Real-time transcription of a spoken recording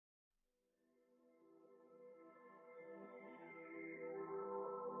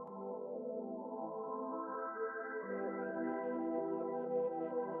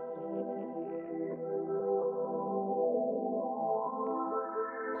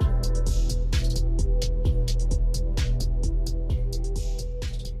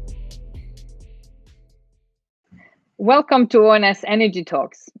Welcome to ONS Energy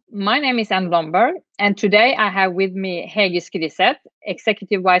Talks. My name is Anne Blomberg, and today I have with me Hege Skryseth,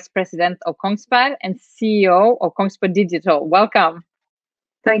 Executive Vice President of Kongsberg and CEO of Kongsberg Digital. Welcome.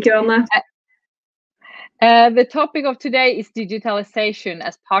 Thank you, Anna. The topic of today is digitalization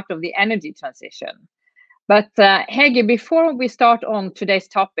as part of the energy transition. But Hege, before we start on today's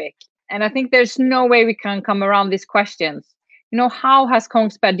topic, and I think there's no way we can come around these questions, how has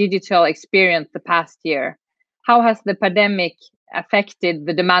Kongsberg Digital experienced the past year? How has the pandemic affected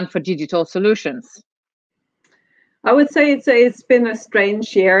the demand for digital solutions? I would say it's been a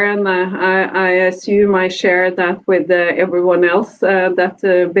strange year, and I assume I share that with everyone else that's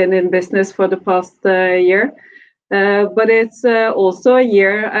been in business for the past year. But it's also a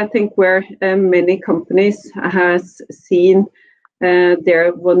year, I think, where many companies has seen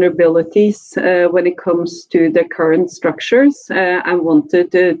their vulnerabilities when it comes to the current structures and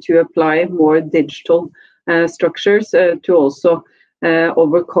wanted to apply more digital structures to also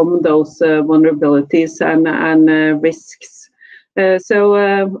overcome those vulnerabilities and risks.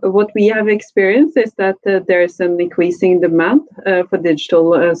 So what we have experienced is that there's an increasing demand for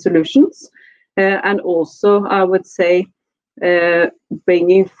digital solutions, and also I would say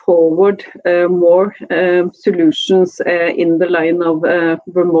bringing forward more solutions in the line of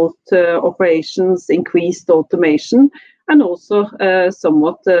remote operations, increased automation, and also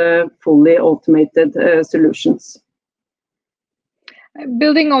somewhat fully automated solutions.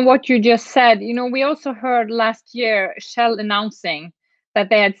 Building on what you just said, we also heard last year Shell announcing that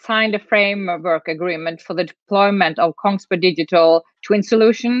they had signed a framework agreement for the deployment of Kongsberg Digital Twin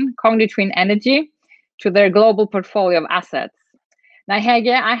Solution, Twin Energy, to their global portfolio of assets. Now,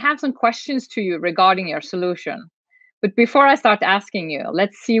 Hege, I have some questions to you regarding your solution. But before I start asking you,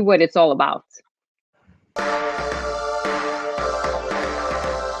 let's see what it's all about.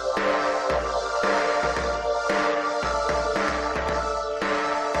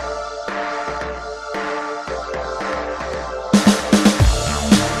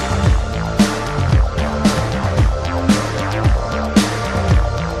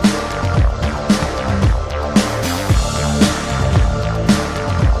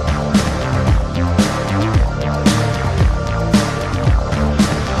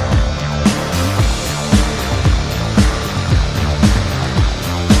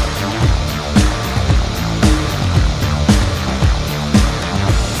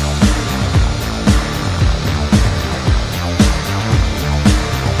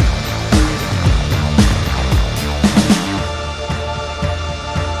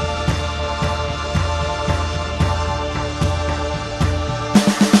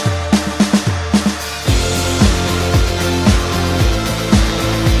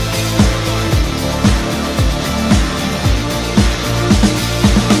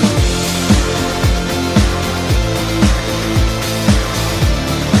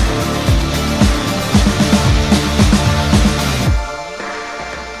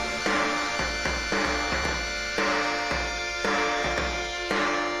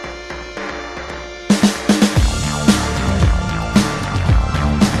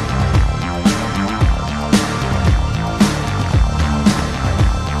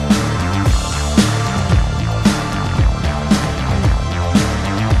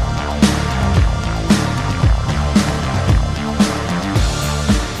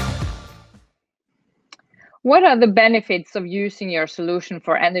 What are the benefits of using your solution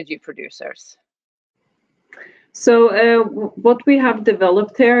for energy producers? So what we have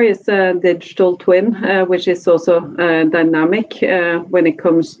developed here is a digital twin, which is also dynamic when it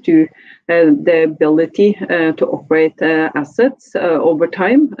comes to the ability to operate assets over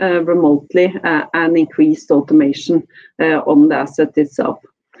time remotely and increased automation on the asset itself.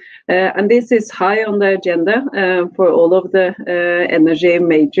 And this is high on the agenda for all of the energy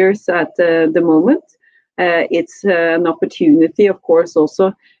majors at the moment. It's an opportunity, of course,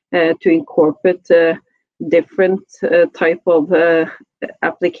 also to incorporate different type of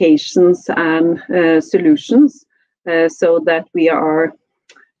applications and solutions so that we are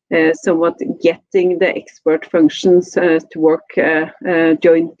somewhat getting the expert functions to work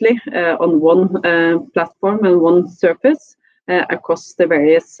jointly on one platform and one surface across the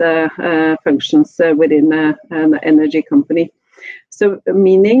various functions within an energy company. So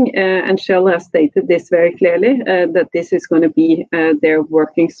meaning, and Shell has stated this very clearly, that this is going to be their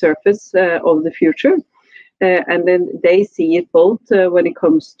working surface of the future. And then they see it both when it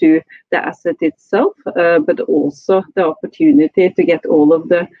comes to the asset itself, but also the opportunity to get all of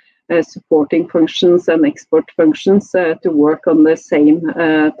the supporting functions and export functions to work on the same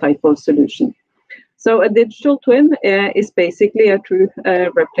type of solution. So a digital twin is basically a true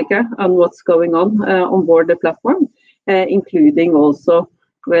replica on what's going on board the platform. including also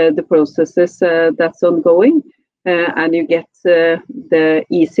the processes that's ongoing. And you get the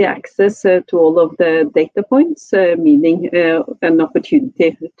easy access to all of the data points, meaning an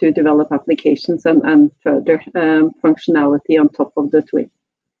opportunity to develop applications and further functionality on top of the twin.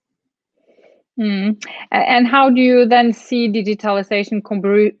 And how do you then see digitalization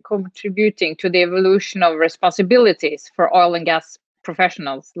contributing to the evolution of responsibilities for oil and gas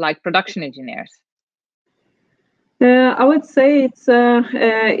professionals like production engineers? I would say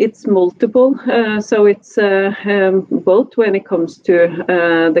it's multiple. So it's both when it comes to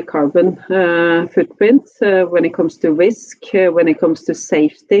the carbon footprint, when it comes to risk, when it comes to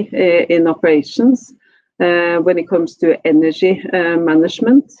safety in operations, when it comes to energy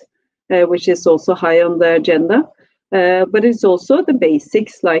management, which is also high on the agenda. But it's also the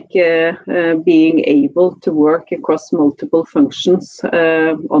basics like being able to work across multiple functions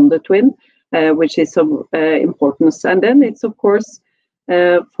on the twin. Which is of importance. And then it's, of course,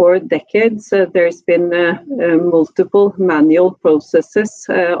 for decades, there's been multiple manual processes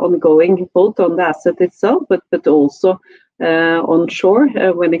ongoing, both on the asset itself, but also onshore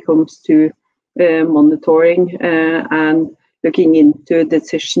when it comes to monitoring and looking into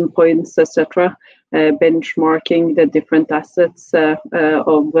decision points, etc., benchmarking the different assets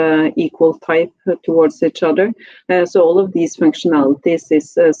of equal type towards each other. So all of these functionalities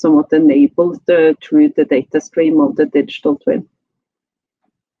is somewhat enabled through the data stream of the digital twin.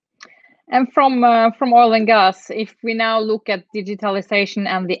 And from oil and gas, if we now look at digitalization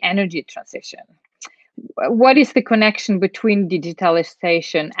and the energy transition, what is the connection between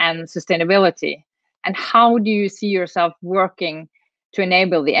digitalization and sustainability? And how do you see yourself working to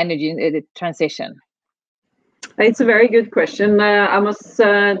enable the energy transition? It's a very good question. I must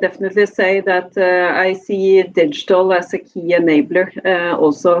definitely say that I see digital as a key enabler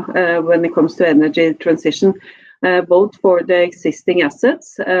also when it comes to energy transition, both for the existing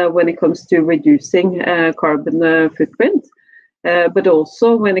assets when it comes to reducing carbon footprint, but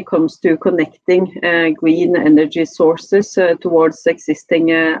also when it comes to connecting green energy sources towards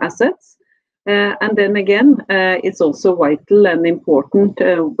existing assets. And then again, it's also vital and important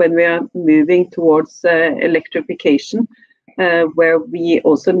when we are moving towards electrification, where we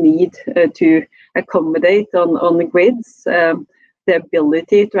also need to accommodate on the grids the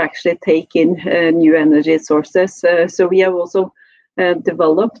ability to actually take in new energy sources. So we have also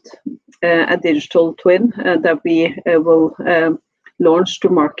developed a digital twin that we will launch to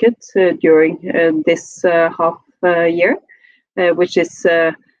market during this half year, which is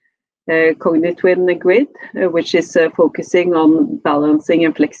Cognitwin Grid, which is focusing on balancing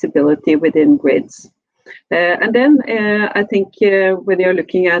and flexibility within grids. And then I think when you're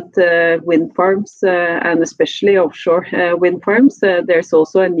looking at wind farms and especially offshore wind farms, there's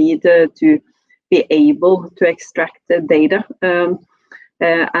also a need to be able to extract the data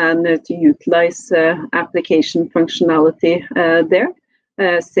and to utilize application functionality there,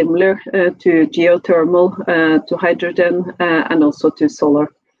 similar to geothermal, to hydrogen, and also to solar.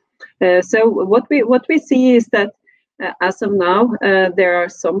 So what we see is that as of now, there are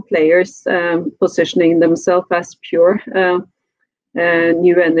some players positioning themselves as pure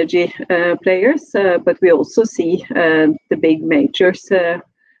new energy players, but we also see the big majors, the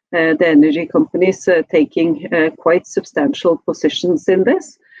energy companies taking quite substantial positions in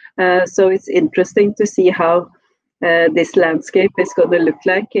this. So it's interesting to see how this landscape is going to look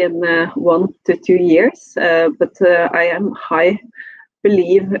like in 1 to 2 years. But I am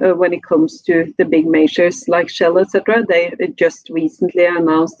believe when it comes to the big majors like Shell, etc., they just recently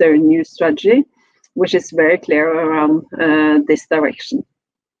announced their new strategy, which is very clear around this direction.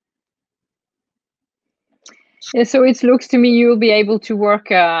 Yeah, so it looks to me you'll be able to work,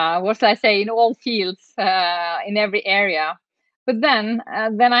 what should I say, in all fields, in every area. But then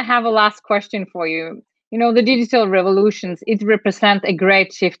I have a last question for you. You know, the digital revolutions, it represents a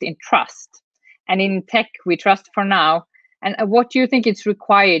great shift in trust. And in tech, we trust for now. And what do you think it's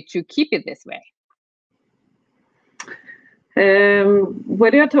required to keep it this way?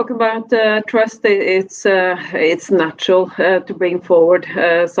 When you're talking about trust, it's natural to bring forward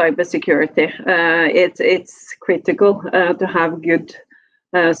cybersecurity. It's critical to have good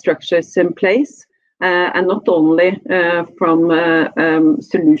structures in place, and not only from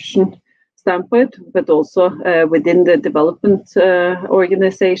solution standpoint, but also within the development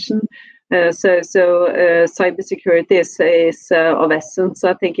organization. So cybersecurity is of essence,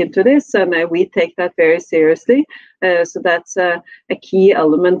 I think, into this, and we take that very seriously. So that's a key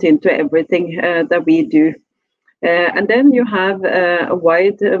element into everything that we do. And then you have a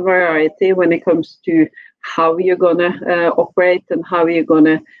wide variety when it comes to how you're going to operate and how you're going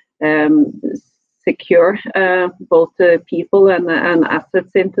to secure both people and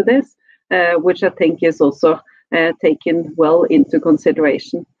assets into this, which I think is also taken well into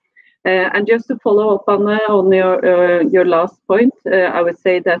consideration. And just to follow up on your last point, I would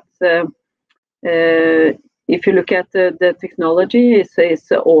say that if you look at the technology,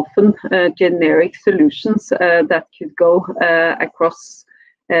 it's often generic solutions that could go across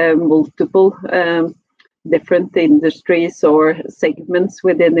multiple different industries or segments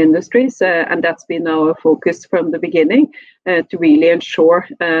within industries, and that's been our focus from the beginning, to really ensure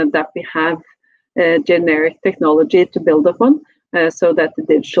that we have generic technology to build upon, so that the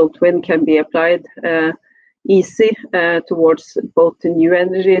digital twin can be applied easy towards both the new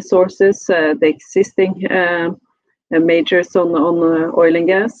energy sources, the existing majors on oil and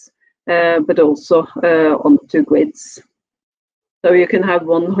gas, but also onto grids. So you can have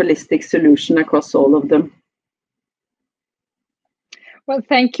one holistic solution across all of them. Well,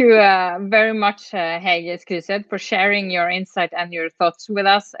 thank you very much, Hege Skryseth, for sharing your insight and your thoughts with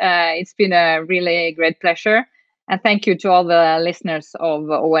us. It's been a really great pleasure. And thank you to all the listeners of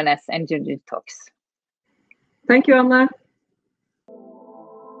ONS Energy Talks. Thank you, Anna.